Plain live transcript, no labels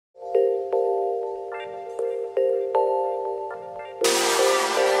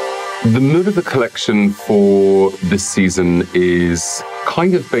The mood of the collection for this season is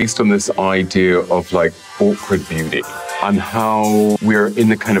kind of based on this idea of like awkward beauty and how we're in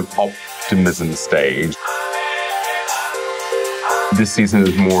the kind of optimism stage. This season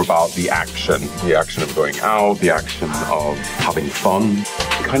is more about the action of going out, the action of having fun.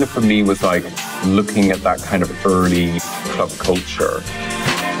 It kind of for me was like looking at that kind of early club culture.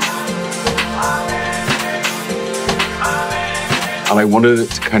 And I wanted it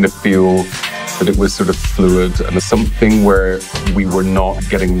to kind of feel that it was sort of fluid and something where we were not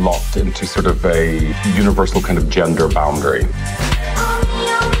getting locked into sort of a universal kind of gender boundary.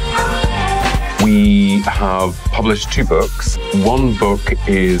 We have published 2 books. One book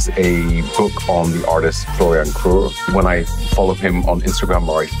is a book on the artist Florian Krug. When I follow him on Instagram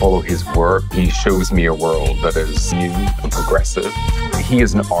or I follow his work, he shows me a world that is new and progressive. He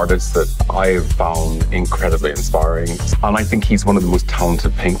is an artist that I have found incredibly inspiring, and I think he's one of the most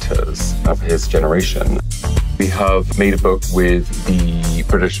talented painters of his generation. We have made a book with the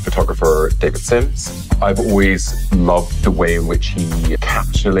British photographer David Sims. I've always loved the way in which he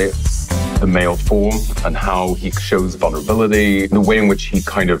encapsulates the male form and how he shows vulnerability, the way in which he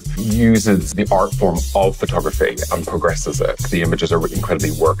kind of uses the art form of photography and progresses it. The images are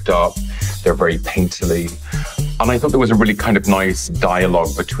incredibly worked up, they're very painterly. And I thought there was a really kind of nice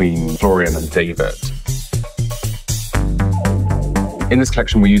dialogue between Florian and David. In this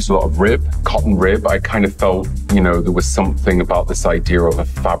collection, we used a lot of rib, cotton rib. I kind of felt, you know, there was something about this idea of a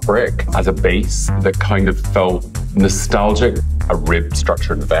fabric as a base that kind of felt nostalgic, a rib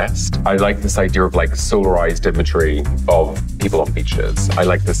structured vest. I like this idea of like solarized imagery of people on beaches. I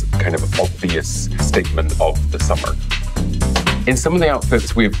like this kind of obvious statement of the summer. In some of the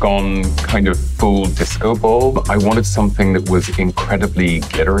outfits, we've gone kind of full disco ball. I wanted something that was incredibly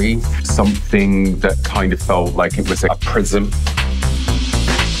glittery, something that kind of felt like it was a prism.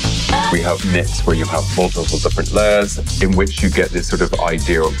 We have knits where you have multiple different layers in which you get this sort of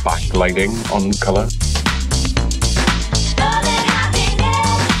idea of backlighting on color.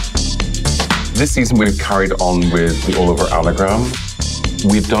 This season we've carried on with the all over anagram.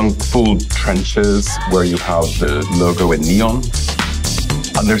 We've done full trenches where you have the logo in neon.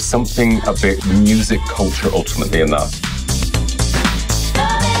 And there's something a bit music culture ultimately in that.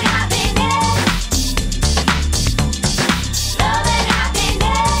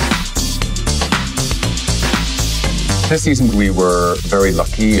 This season we were very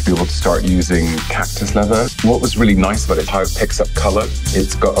lucky to be able to start using cactus leather. What was really nice about it is how it picks up color.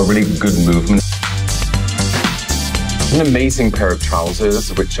 It's got a really good movement. An amazing pair of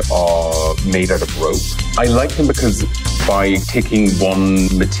trousers which are made out of rope. I like them because by taking one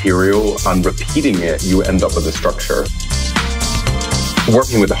material and repeating it, you end up with a structure.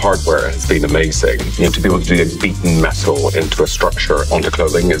 Working with the hardware has been amazing. You know, to be able to do a beaten metal into a structure onto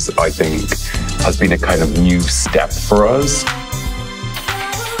clothing is, I think, has been a kind of new step for us.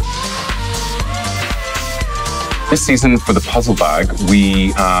 This season for the puzzle bag,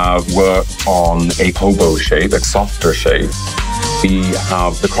 we have worked on a hobo shape, a softer shape. We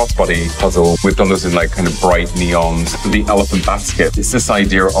have the crossbody puzzle. We've done those in like kind of bright neons. The elephant basket. It's this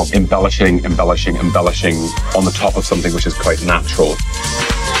idea of embellishing on the top of something which is quite natural.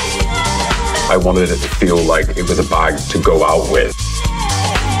 I wanted it to feel like it was a bag to go out with.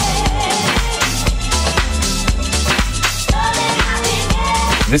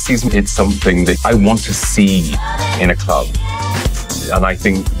 This season, it's something that I want to see in a club. And I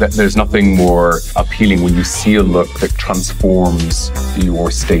think that there's nothing more appealing when you see a look that transforms your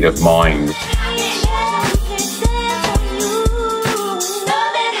state of mind.